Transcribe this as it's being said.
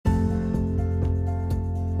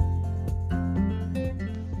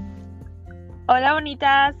Hola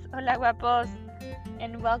bonitas, hola guapos,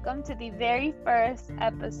 and welcome to the very first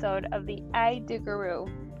episode of the I Do Guru.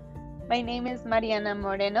 My name is Marianna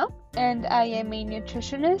Moreno, and I am a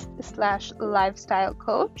nutritionist/lifestyle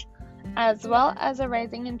coach, as well as a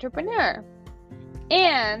rising entrepreneur.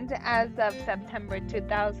 And as of September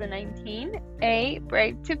 2019, a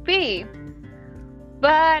bride to be.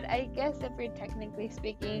 But I guess if we're technically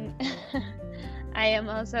speaking, I am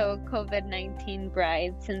also a COVID-19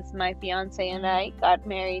 bride since my fiance and I got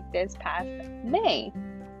married this past May.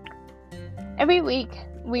 Every week,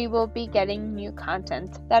 we will be getting new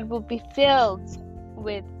content that will be filled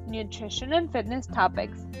with nutrition and fitness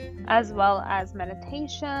topics, as well as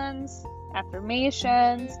meditations,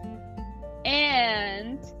 affirmations,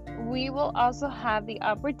 and we will also have the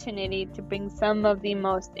opportunity to bring some of the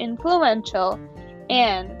most influential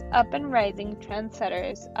and up and rising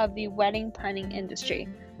trendsetters of the wedding planning industry,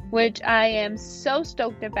 which I am so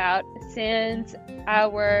stoked about since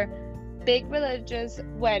our big religious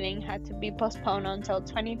wedding had to be postponed until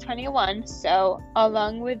 2021. So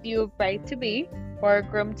along with you bride to be or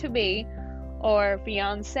groom to be or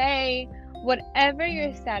fiance, whatever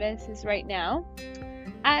your status is right now,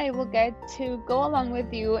 I will get to go along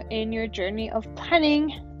with you in your journey of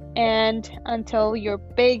planning and until your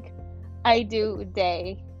big I do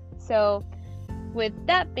day. So with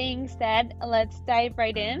that being said, let's dive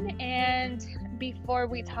right in. And before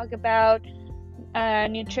we talk about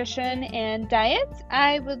nutrition and diet,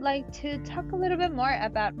 I would like to talk a little bit more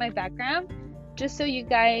about my background, just so you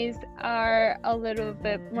guys are a little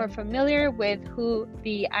bit more familiar with who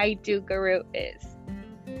the I Do Guru is.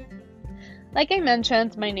 Like I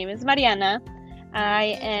mentioned, my name is Mariana.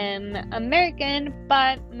 I am American,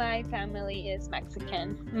 but my family is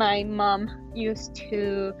Mexican. My mom used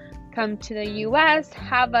to come to the US,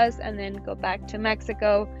 have us, and then go back to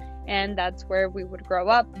Mexico, and that's where we would grow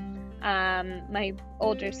up. My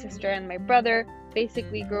older sister and my brother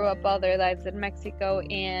basically grew up all their lives in Mexico,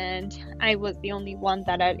 and I was the only one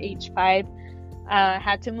that at age 5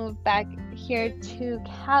 had to move back here to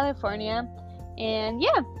California. And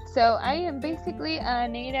yeah, so I am basically a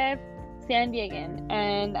native San Diegan,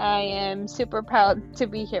 and I am super proud to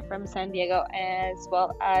be here from San Diego, as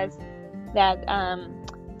well as that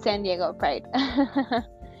San Diego pride.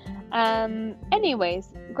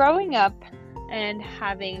 Anyways, growing up and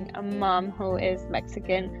having a mom who is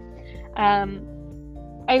Mexican,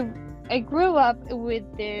 I grew up with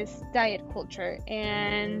this diet culture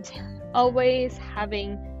and always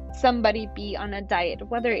having somebody be on a diet,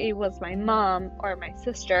 whether it was my mom or my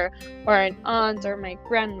sister or an aunt or my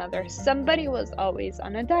grandmother. Somebody was always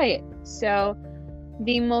on a diet. So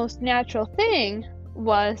the most natural thing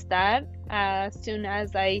was that as soon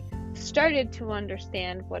as I started to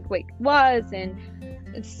understand what weight was and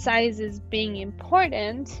sizes being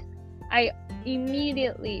important, I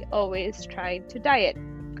immediately always tried to diet.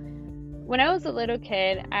 When I was a little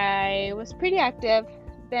kid, I was pretty active.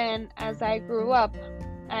 Then as I grew up,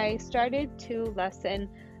 I started to lessen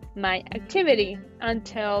my activity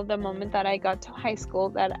until the moment that I got to high school,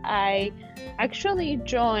 that I actually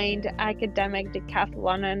joined academic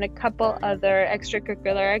decathlon and a couple other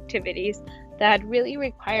extracurricular activities that really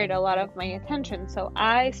required a lot of my attention. So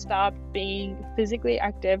I stopped being physically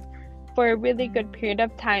active for a really good period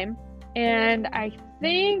of time, and I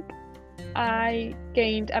think I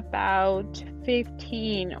gained about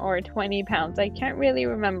 15 or 20 pounds. I can't really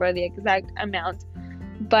remember the exact amount,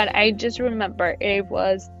 but I just remember it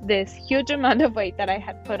was this huge amount of weight that I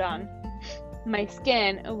had put on. My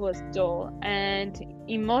skin was dull, and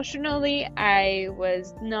emotionally I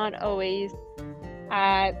was not always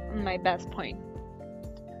at my best point.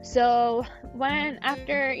 So when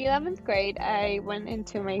after 11th grade, I went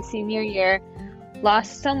into my senior year,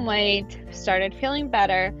 lost some weight, started feeling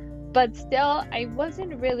better, but still I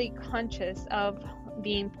wasn't really conscious of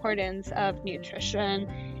the importance of nutrition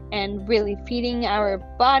and really feeding our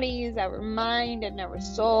bodies, our mind, and our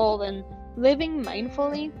soul, and living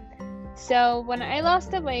mindfully. So when I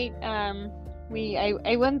lost the weight, I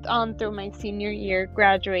went on through my senior year,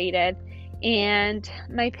 graduated, and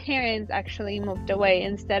my parents actually moved away.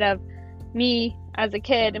 Instead of me as a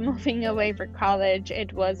kid moving away for college,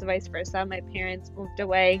 it was vice versa. My parents moved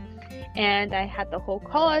away, and I had the whole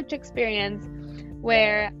college experience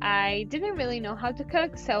where I didn't really know how to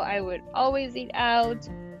cook, so I would always eat out.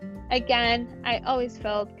 Again, I always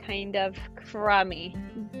felt kind of crummy,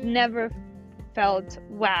 never felt,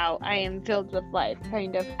 wow, I am filled with life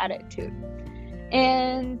kind of attitude.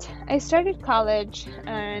 And I started college,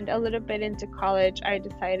 and a little bit into college, I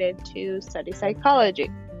decided to study psychology.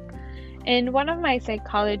 In one of my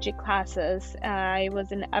psychology classes, I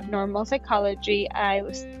was in abnormal psychology. I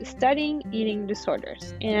was studying eating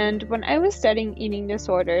disorders. And when I was studying eating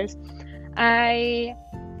disorders, I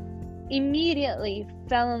immediately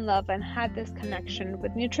fell in love and had this connection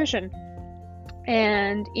with nutrition.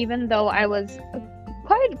 And even though I was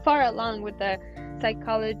quite far along with the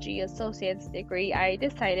psychology associate's degree, I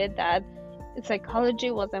decided that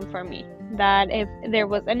psychology wasn't for me. That if there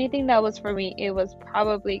was anything that was for me, it was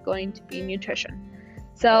probably going to be nutrition.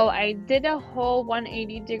 So I did a whole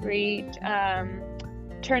 180 degree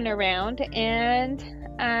turnaround, and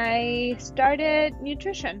I started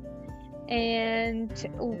nutrition. And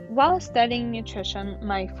while studying nutrition,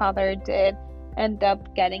 my father did end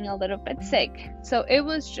up getting a little bit sick. So it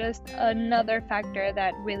was just another factor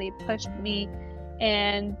that really pushed me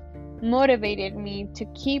and motivated me to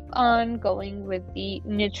keep on going with the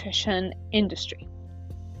nutrition industry.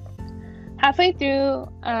 Halfway through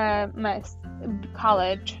my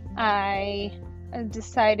college, I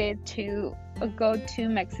decided to go to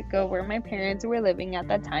Mexico, where my parents were living at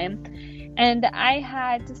that time. And I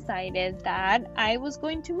had decided that I was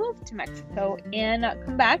going to move to Mexico and not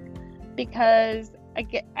come back, because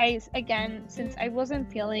again, since I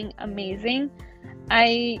wasn't feeling amazing,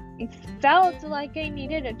 I felt like I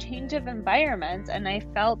needed a change of environment, and I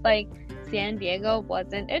felt like San Diego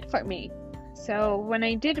wasn't it for me. So when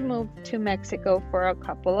I did move to Mexico for a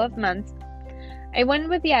couple of months, I went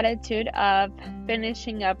with the attitude of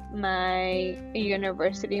finishing up my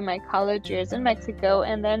university, my college years in Mexico,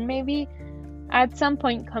 and then maybe at some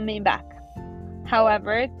point coming back.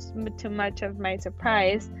 However, to much of my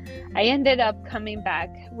surprise, I ended up coming back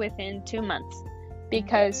within 2 months,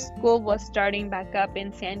 because school was starting back up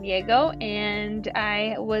in San Diego, and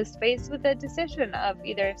I was faced with a decision of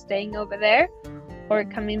either staying over there or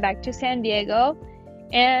coming back to San Diego.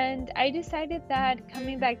 And I decided that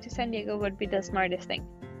coming back to San Diego would be the smartest thing.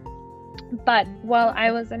 But while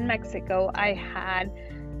I was in Mexico, I had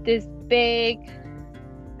this big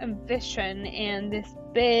vision and this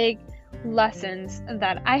big lessons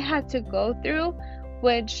that I had to go through,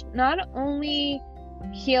 which not only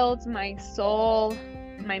healed my soul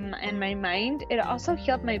and my mind, it also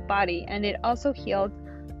healed my body, and it also healed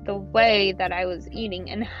the way that I was eating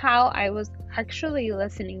and how I was actually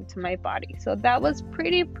listening to my body. So that was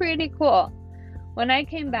pretty cool. When I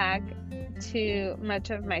came back, to much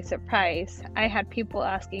of my surprise, I had people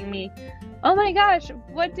asking me, "Oh my gosh,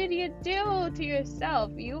 what did you do to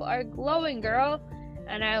yourself? You are glowing, girl."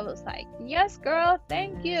 And I was like, "Yes, girl,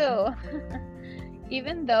 thank you."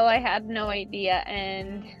 Even though I had no idea,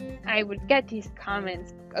 and I would get these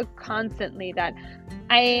comments constantly that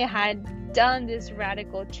I had done this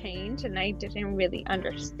radical change and I didn't really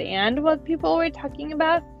understand what people were talking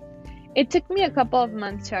about. It took me a couple of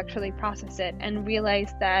months to actually process it and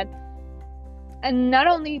realize that, and not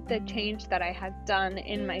only the change that I had done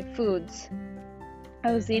in my foods,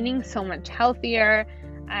 I was eating so much healthier.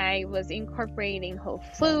 I was incorporating whole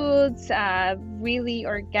foods, really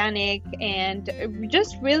organic, and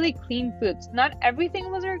just really clean foods. Not everything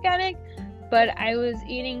was organic, but I was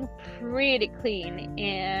eating pretty clean.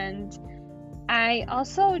 And I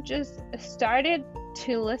also just started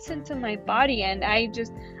to listen to my body, and I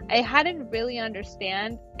hadn't really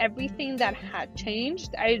understand everything that had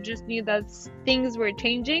changed. I just knew that things were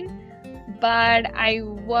changing, but I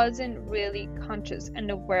wasn't really conscious and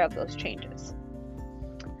aware of those changes.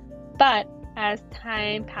 But as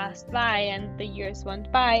time passed by and the years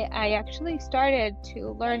went by, I actually started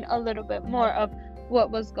to learn a little bit more of what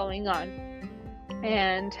was going on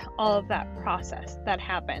and all of that process that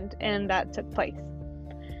happened and that took place.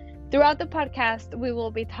 Throughout the podcast, we will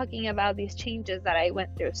be talking about these changes that I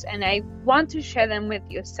went through, and I want to share them with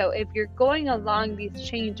you. So if you're going along these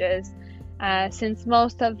changes, since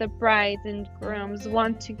most of the brides and grooms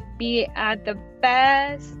want to be at the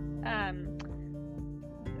best,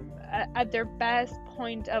 at their best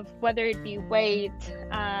point of whether it be weight,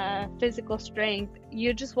 physical strength,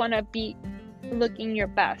 you just want to be looking your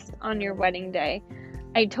best on your wedding day.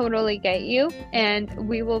 I totally get you, and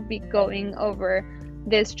we will be going over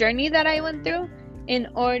this journey that I went through in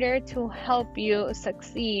order to help you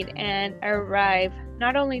succeed and arrive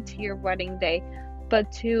not only to your wedding day,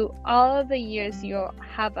 but to all of the years you'll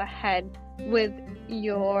have ahead with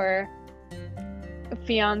your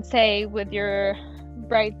fiance, with your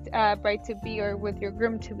bride to be, or with your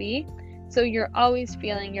groom to be, so you're always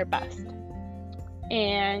feeling your best.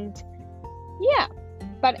 And yeah,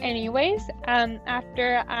 but anyways,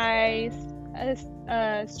 after I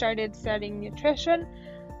started studying nutrition,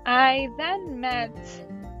 I then met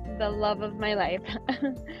the love of my life,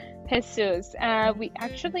 Jesus. We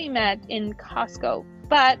actually met in Costco.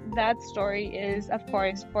 But that story is, of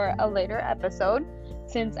course, for a later episode,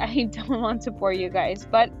 since I don't want to bore you guys.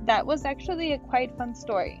 But that was actually a quite fun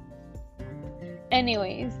story.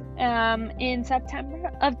 Anyways, in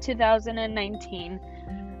September of 2019,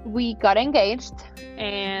 we got engaged,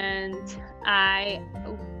 and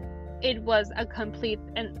it was a complete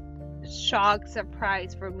and shock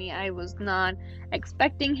surprise for me. I was not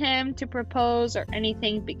expecting him to propose or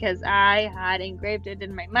anything, because I had engraved it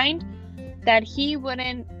in my mind that he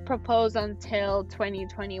wouldn't propose until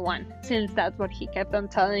 2021, since that's what he kept on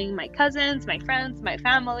telling my cousins, my friends, my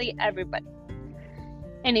family, everybody.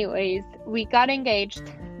 Anyways, we got engaged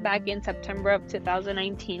back in September of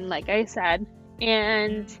 2019, like I said,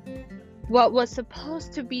 and what was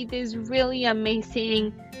supposed to be this really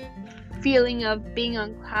amazing feeling of being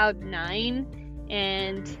on cloud 9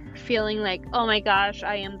 and feeling like, oh my gosh,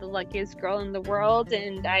 I am the luckiest girl in the world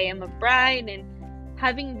and I am a bride, and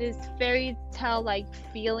having this fairy tale like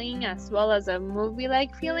feeling as well as a movie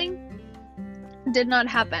like feeling did not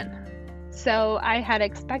happen. So I had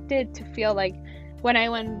expected to feel like, when I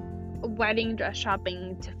went wedding dress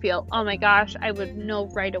shopping, to feel, oh my gosh, I would know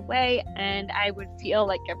right away and I would feel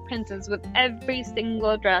like a princess with every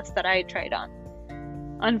single dress that I tried on.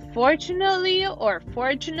 Unfortunately, or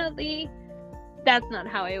fortunately, that's not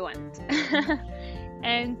how it went.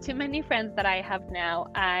 And to many friends that I have now,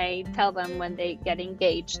 I tell them when they get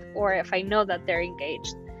engaged, or if I know that they're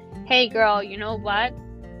engaged, hey girl, you know what?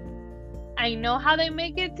 I know how they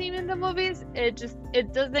make it seem in the movies. It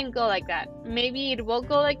doesn't go like that. Maybe it will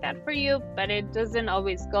go like that for you, but it doesn't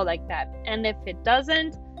always go like that. And if it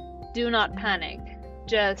doesn't, do not panic.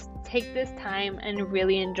 Just take this time and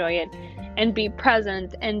really enjoy it, and be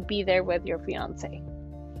present and be there with your fiance.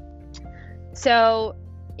 So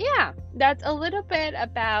yeah, that's a little bit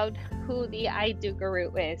about who the I Do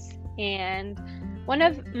Guru is. And one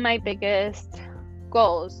of my biggest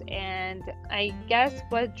goals, and I guess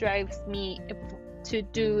what drives me to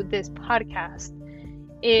do this podcast,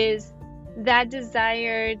 is that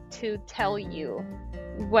desire to tell you,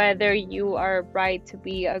 whether you are a bride to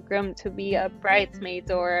be, a groom to be, a bridesmaid,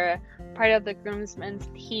 or part of the groomsmen's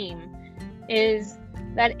team, is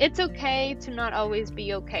that it's okay to not always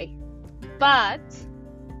be okay. But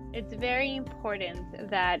it's very important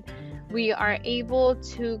that we are able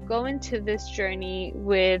to go into this journey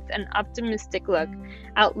with an optimistic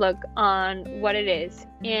outlook on what it is,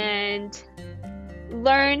 and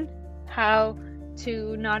learn how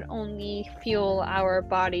to not only fuel our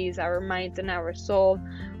bodies, our minds, and our soul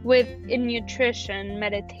with nutrition,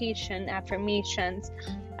 meditation, affirmations,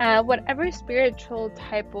 whatever spiritual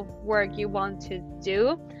type of work you want to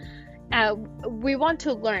do. We want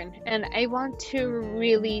to learn, and I want to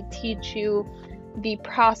really teach you the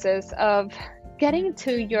process of getting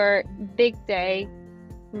to your big day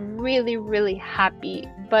really, really happy,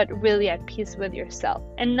 but really at peace with yourself.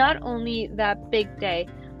 And not only that big day,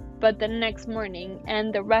 but the next morning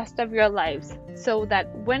and the rest of your lives, so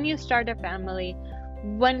that when you start a family,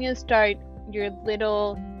 when you start your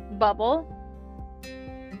little bubble,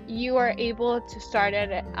 you are able to start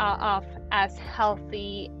it off as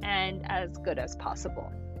healthy and as good as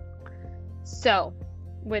possible. So,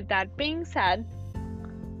 with that being said,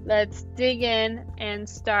 let's dig in and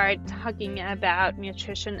start talking about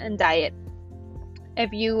nutrition and diet.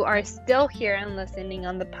 If you are still here and listening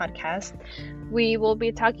on the podcast, we will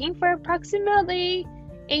be talking for approximately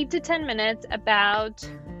 8 to 10 minutes about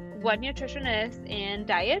what nutrition is and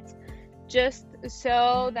diet, just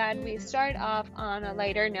so that we start off on a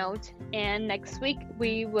lighter note. And next week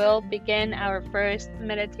we will begin our first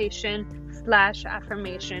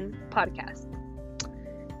meditation/affirmation podcast.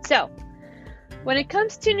 So, when it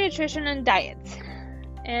comes to nutrition and diet,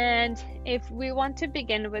 and if we want to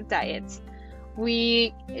begin with diets,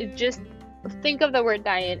 we just think of the word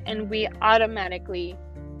diet and we automatically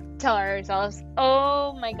tell ourselves,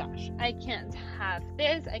 oh my gosh, I can't have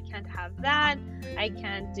this, I can't have that, I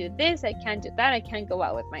can't do this, I can't do that, I can't go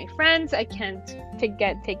out with my friends, I can't take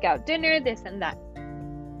out dinner, this and that.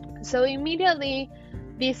 So immediately,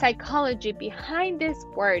 the psychology behind this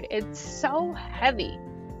word, it's so heavy,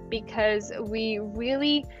 because we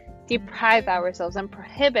really deprive ourselves and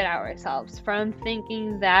prohibit ourselves from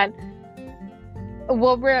thinking that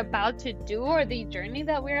what we're about to do, or the journey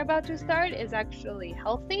that we're about to start, is actually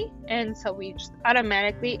healthy. And so we just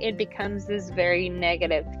automatically, it becomes this very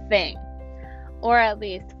negative thing. Or at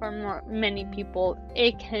least for many people,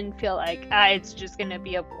 it can feel like it's just going to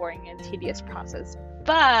be a boring and tedious process.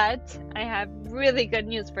 But I have really good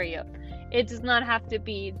news for you. It does not have to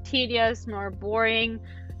be tedious, nor boring,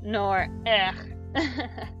 nor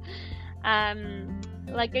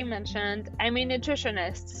like I mentioned, I'm a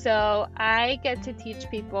nutritionist, so I get to teach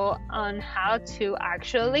people on how to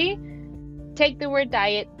actually take the word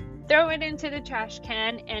diet, throw it into the trash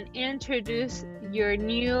can, and introduce your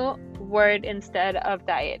new word instead of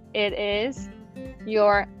diet. It is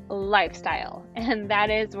your lifestyle, and that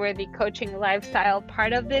is where the coaching lifestyle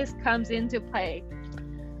part of this comes into play.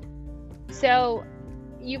 So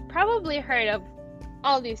you've probably heard of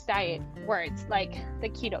all these diet words like the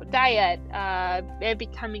keto diet,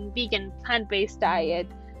 becoming vegan, plant-based diet,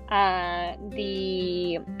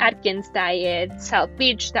 the Atkins diet,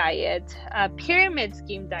 self-beach diet, pyramid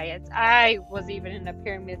scheme diets. I was even in a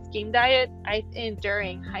pyramid scheme diet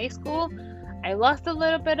during high school. I lost a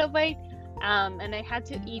little bit of weight, and I had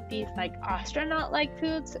to eat these like astronaut-like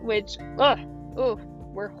foods, which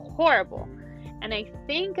were horrible. And I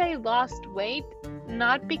think I lost weight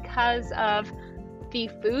not because of the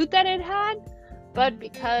food that it had, but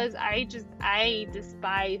because I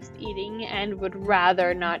despised eating and would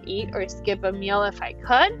rather not eat or skip a meal if I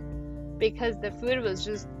could, because the food was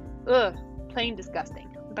just plain disgusting.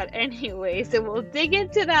 But anyways, so we'll dig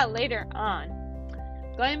into that later on.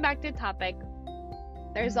 Going back to topic,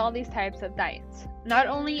 there's all these types of diets. Not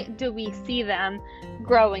only do we see them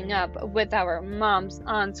growing up with our moms,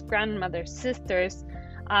 aunts, grandmothers, sisters,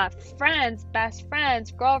 friends, best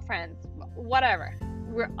friends, girlfriends, whatever.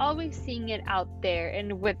 We're always seeing it out there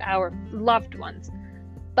and with our loved ones.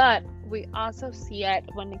 But we also see it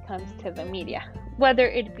when it comes to the media, whether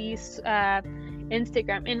it be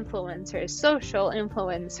Instagram influencers, social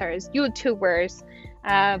influencers, YouTubers,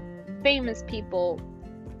 famous people.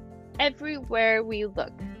 Everywhere we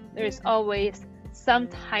look, there's always some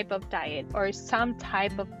type of diet or some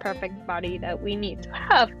type of perfect body that we need to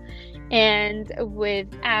have. And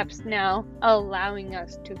with apps now allowing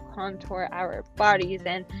us to contour our bodies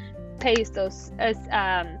and paste those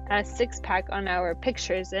a six-pack on our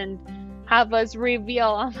pictures and have us reveal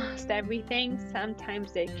almost everything,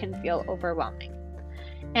 sometimes it can feel overwhelming.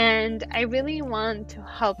 And I really want to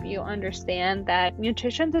help you understand that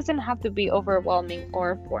nutrition doesn't have to be overwhelming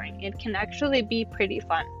or boring. It can actually be pretty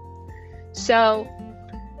fun. So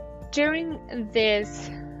during this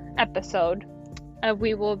episode,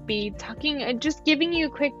 we will be talking, just giving you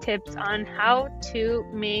quick tips on how to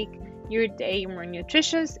make your day more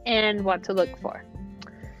nutritious and what to look for.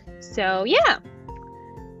 So yeah,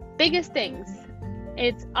 biggest things.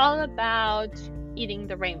 It's all about eating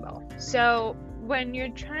the rainbow. So when you're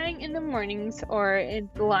trying in the mornings or at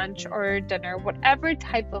lunch or dinner, whatever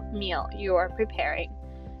type of meal you are preparing,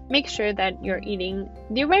 make sure that you're eating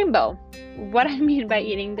the rainbow. What I mean by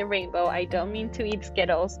eating the rainbow, I don't mean to eat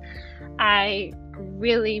Skittles. I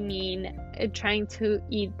really mean trying to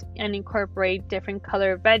eat and incorporate different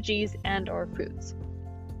color veggies and or fruits.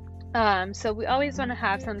 So we always want to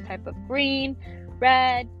have some type of green,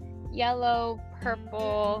 red, yellow,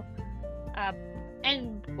 purple,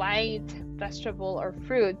 and white vegetable or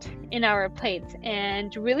fruit in our plates,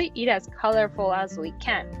 and really eat as colorful as we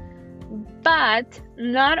can. But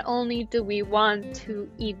not only do we want to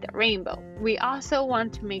eat the rainbow, we also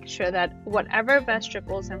want to make sure that whatever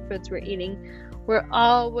vegetables and fruits we're eating, we're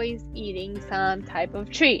always eating some type of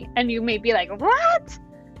tree. And you may be like, what?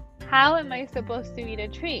 How am I supposed to eat a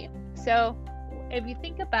tree? So if you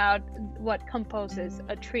think about what composes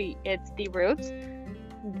a tree, it's the roots,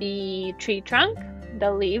 the tree trunk,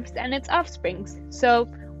 the leaves, and its offsprings. So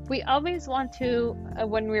we always want to,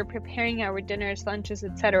 when we're preparing our dinners, lunches,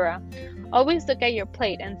 etc., always look at your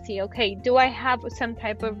plate and see, okay, do I have some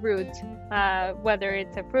type of root, whether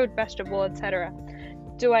it's a fruit, vegetable, etc.?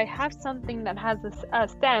 Do I have something that has a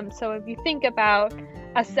stem? So if you think about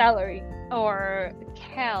a celery or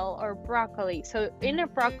kale or broccoli, so in a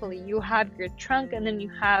broccoli you have your trunk and then you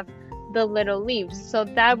have the little leaves. So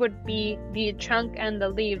that would be the trunk and the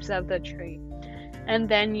leaves of the tree. And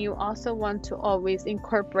then you also want to always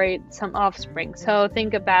incorporate some offspring. So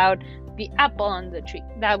think about the apple on the tree.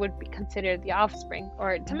 That would be considered the offspring,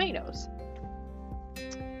 or tomatoes.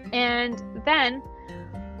 And then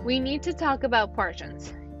we need to talk about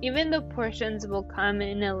portions. Even though portions will come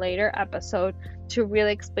in a later episode to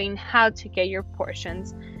really explain how to get your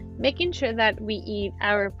portions, making sure that we eat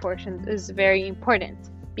our portions is very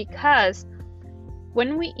important, because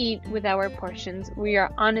when we eat with our portions, we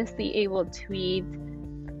are honestly able to eat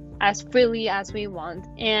as freely as we want.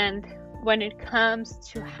 And when it comes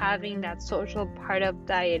to having that social part of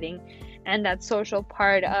dieting and that social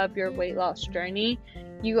part of your weight loss journey,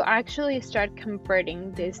 you actually start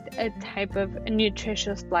converting this type of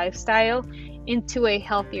nutritious lifestyle into a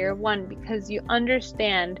healthier one, because you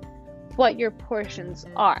understand what your portions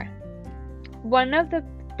are. One of the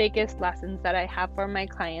biggest lessons that I have for my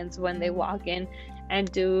clients when they walk in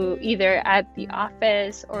and do either at the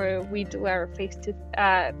office or we do our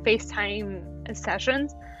FaceTime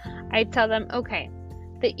sessions, I tell them, okay,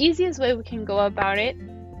 the easiest way we can go about it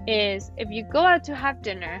is if you go out to have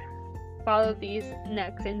dinner, follow these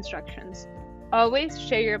next instructions. Always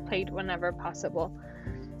share your plate whenever possible.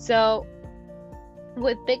 So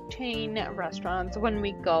with big chain restaurants, when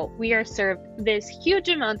we go, we are served this huge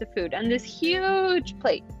amount of food on this huge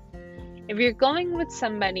plate. If you're going with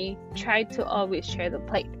somebody, try to always share the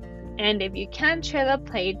plate. And if you can't share the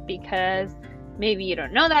plate because maybe you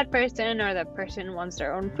don't know that person or that person wants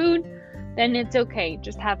their own food, then it's okay.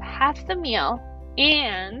 Just have half the meal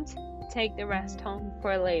and take the rest home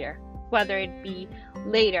for later. Whether it be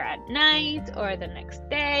later at night or the next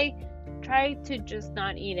day, try to just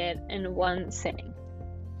not eat it in one sitting.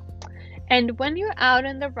 And when you're out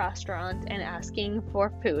in the restaurant and asking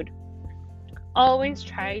for food, always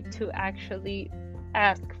try to actually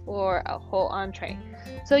ask for a whole entree.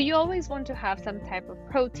 So you always want to have some type of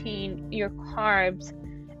protein, your carbs,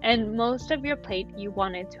 and most of your plate you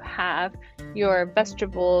want it to have your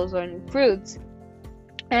vegetables and fruits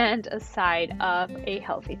and a side of a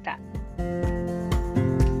healthy fat.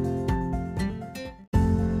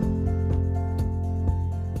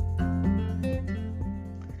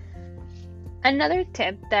 Another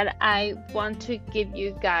tip that I want to give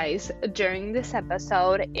you guys during this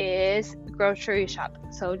episode is grocery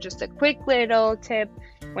shopping. So just a quick little tip,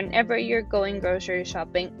 whenever you're going grocery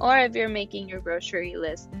shopping or if you're making your grocery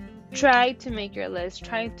list, try to make your list,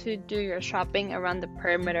 try to do your shopping around the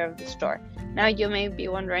perimeter of the store. Now you may be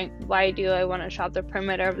wondering, why do I want to shop the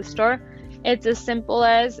perimeter of the store? It's as simple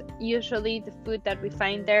as usually the food that we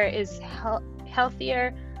find there is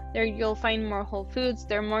healthier. There you'll find more whole foods,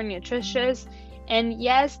 they're more nutritious, and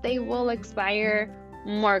yes, they will expire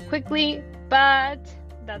more quickly, but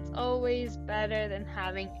that's always better than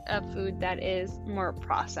having a food that is more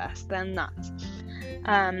processed than not.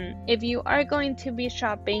 If you are going to be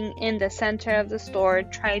shopping in the center of the store,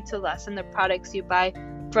 try to lessen the products you buy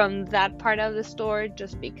from that part of the store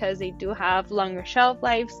just because they do have longer shelf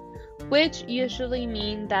lives, which usually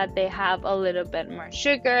mean that they have a little bit more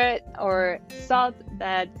sugar or salt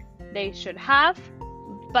that they should have.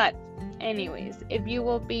 But anyways, if you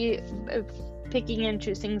will be picking and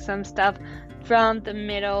choosing some stuff from the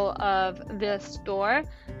middle of the store,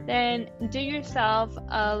 then do yourself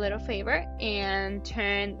a little favor and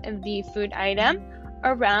turn the food item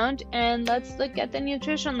around and let's look at the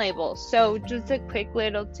nutrition label. So just a quick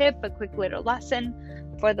little tip, a quick little lesson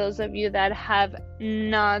for those of you that have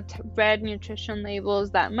not read nutrition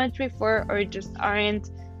labels that much before or just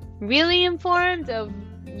aren't really informed of,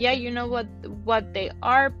 you know what they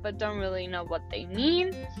are but don't really know what they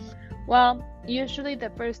mean. Well, usually the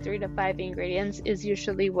first 3 to 5 ingredients is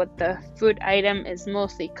usually what the food item is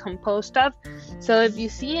mostly composed of. So if you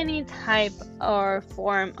see any type or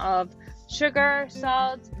form of sugar,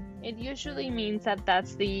 salt, it usually means that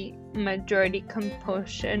that's the majority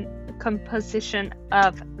composition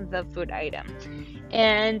of the food item.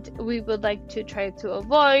 And we would like to try to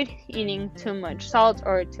avoid eating too much salt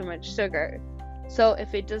or too much sugar. So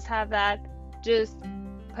if it does have that, just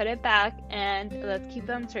put it back and let's keep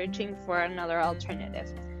on searching for another alternative.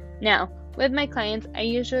 Now, with my clients, I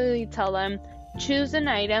usually tell them choose an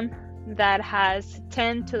item that has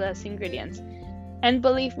 10 to less ingredients. And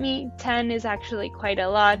believe me, 10 is actually quite a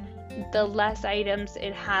lot. The less items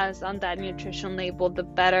it has on that nutrition label, the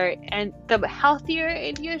better and the healthier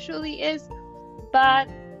it usually is. But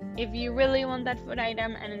if you really want that food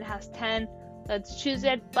item and it has 10, let's choose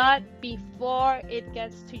it. But before it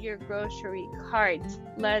gets to your grocery cart,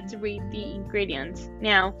 let's read the ingredients.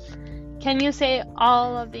 Now, can you say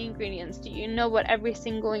all of the ingredients? Do you know what every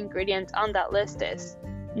single ingredient on that list is?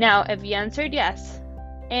 Now, if you answered yes,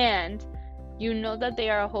 and you know that they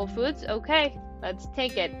are whole foods, okay, let's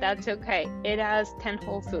take it. That's okay. It has 10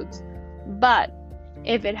 whole foods. But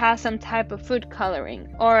if it has some type of food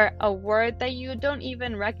coloring or a word that you don't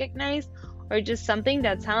even recognize or just something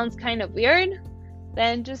that sounds kind of weird,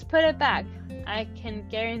 then just put it back. I can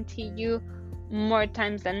guarantee you more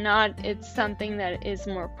times than not, it's something that is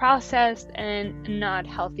more processed and not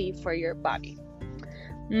healthy for your body.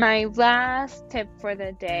 My last tip for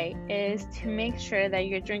the day is to make sure that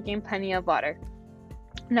you're drinking plenty of water.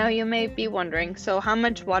 Now you may be wondering, so how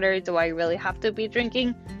much water do I really have to be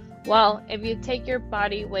drinking? Well, if you take your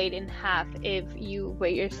body weight in half, if you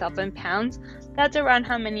weigh yourself in pounds, that's around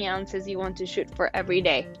how many ounces you want to shoot for every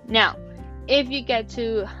day. Now, if you get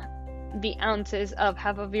to the ounces of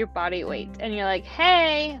half of your body weight and you're like,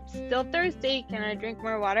 hey, I'm still thirsty, can I drink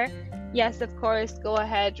more water? Yes, of course, go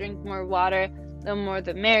ahead, drink more water. The more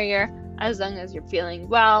the merrier, as long as you're feeling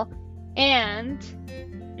well.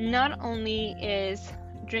 And not only is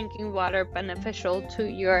drinking water beneficial to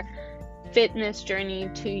your fitness journey,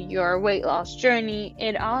 to your weight loss journey,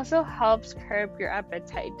 it also helps curb your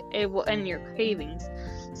appetite and your cravings.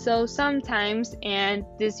 So sometimes, and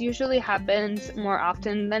this usually happens more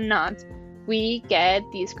often than not, we get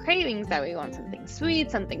these cravings that we want something sweet,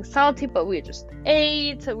 something salty, but we just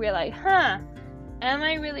ate. So we're like, am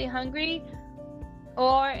I really hungry?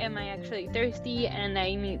 Or am I actually thirsty and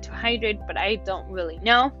I need to hydrate, but I don't really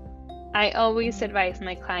know? I always advise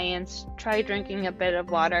my clients, try drinking a bit of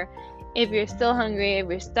water. If you're still hungry, if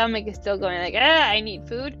your stomach is still going like, I need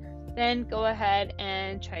food, then go ahead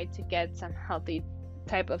and try to get some healthy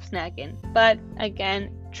type of snack in. But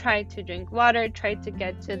again, try to drink water, try to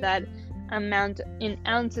get to that amount in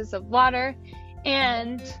ounces of water,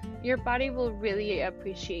 and your body will really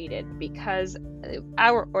appreciate it, because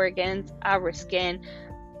our organs, our skin,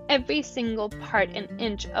 every single part and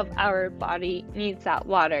inch of our body needs that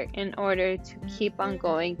water in order to keep on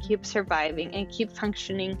going, keep surviving, and keep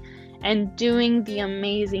functioning and doing the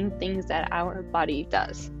amazing things that our body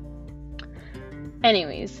does.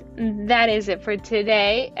 Anyways, that is it for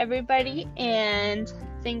today, everybody, and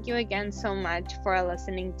thank you again so much for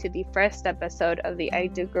listening to the first episode of the I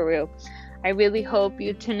Do Guru. I really hope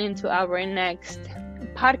you tune into our next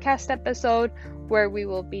podcast episode, where we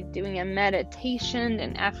will be doing a meditation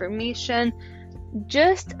and affirmation,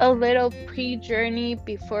 just a little pre-journey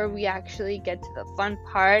before we actually get to the fun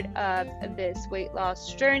part of this weight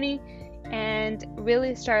loss journey, and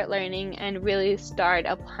really start learning and really start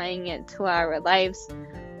applying it to our lives.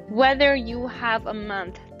 Whether you have a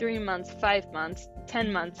month, 3 months, 5 months,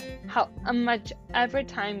 10 months, how much ever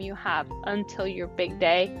time you have until your big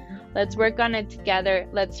day, let's work on it together.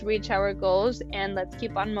 Let's reach our goals, and let's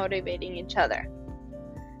keep on motivating each other.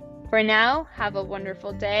 For now, have a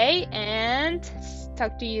wonderful day, and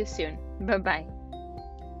talk to you soon. Bye-bye.